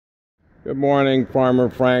Good morning,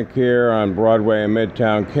 Farmer Frank here on Broadway in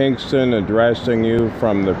Midtown, Kingston, addressing you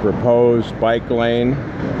from the proposed bike lane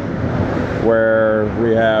where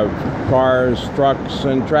we have cars, trucks,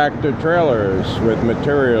 and tractor trailers with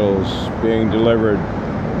materials being delivered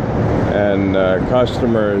and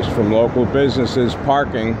customers from local businesses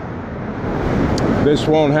parking. This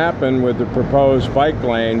won't happen with the proposed bike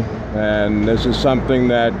lane, and this is something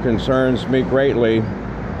that concerns me greatly.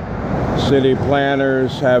 City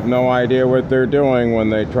planners have no idea what they're doing when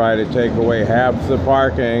they try to take away half the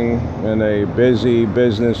parking in a busy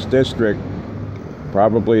business district,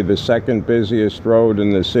 probably the second busiest road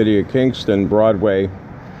in the city of Kingston, Broadway.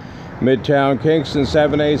 Midtown Kingston,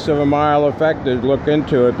 7/8 of a mile affected. Look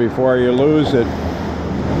into it before you lose it.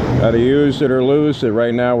 Gotta use it or lose it.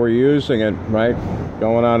 Right now we're using it, right?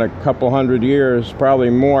 Going on a couple hundred years,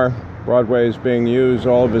 probably more. Broadway is being used.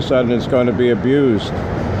 All of a sudden it's going to be abused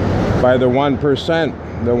by the 1%,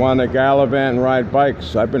 the one that gallivant and ride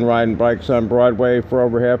bikes. I've been riding bikes on Broadway for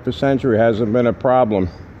over half a century. Hasn't been a problem.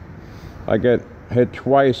 I get hit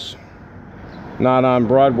twice, not on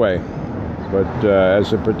Broadway, but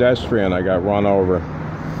as a pedestrian I got run over.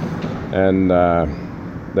 And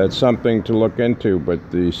that's something to look into, but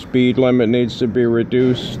the speed limit needs to be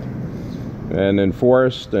reduced and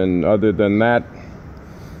enforced, and other than that,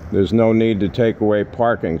 there's no need to take away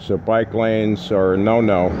parking. So bike lanes are a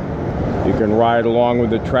no-no. You can ride along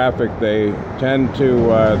with the traffic. They tend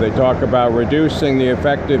to, they talk about reducing the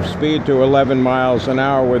effective speed to 11 miles an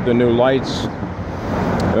hour with the new lights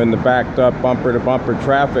and the backed up bumper-to-bumper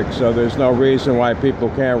traffic. So there's no reason why people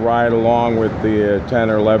can't ride along with the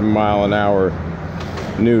 10 or 11 mile an hour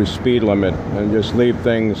new speed limit and just leave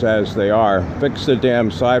things as they are. Fix the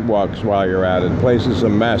damn sidewalks while you're at it. The place is a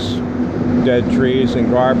mess. Dead trees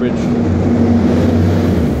and garbage.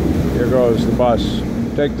 Here goes the bus.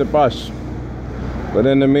 Take the bus. But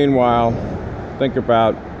in the meanwhile, think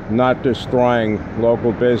about not destroying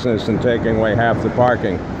local business and taking away half the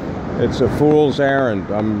parking. It's a fool's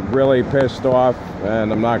errand. I'm really pissed off,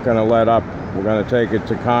 and I'm not going to let up. We're going to take it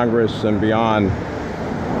to Congress and beyond.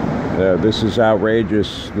 This is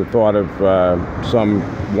outrageous, the thought of some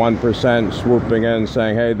 1% swooping in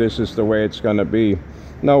saying, hey, this is the way it's going to be.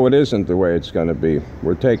 No, it isn't the way it's going to be.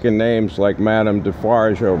 We're taking names like Madame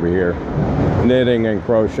Defarge over here, knitting and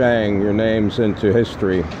crocheting your names into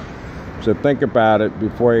history. So think about it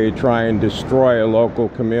before you try and destroy a local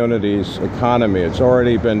community's economy. It's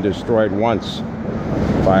already been destroyed once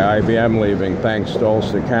by IBM leaving, thanks to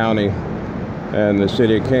Ulster County and the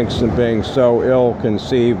city of Kingston being so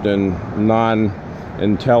ill-conceived and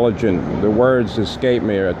non-intelligent. The words escape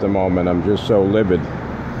me at the moment. I'm just so livid.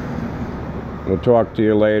 We'll talk to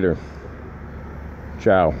you later.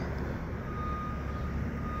 Ciao.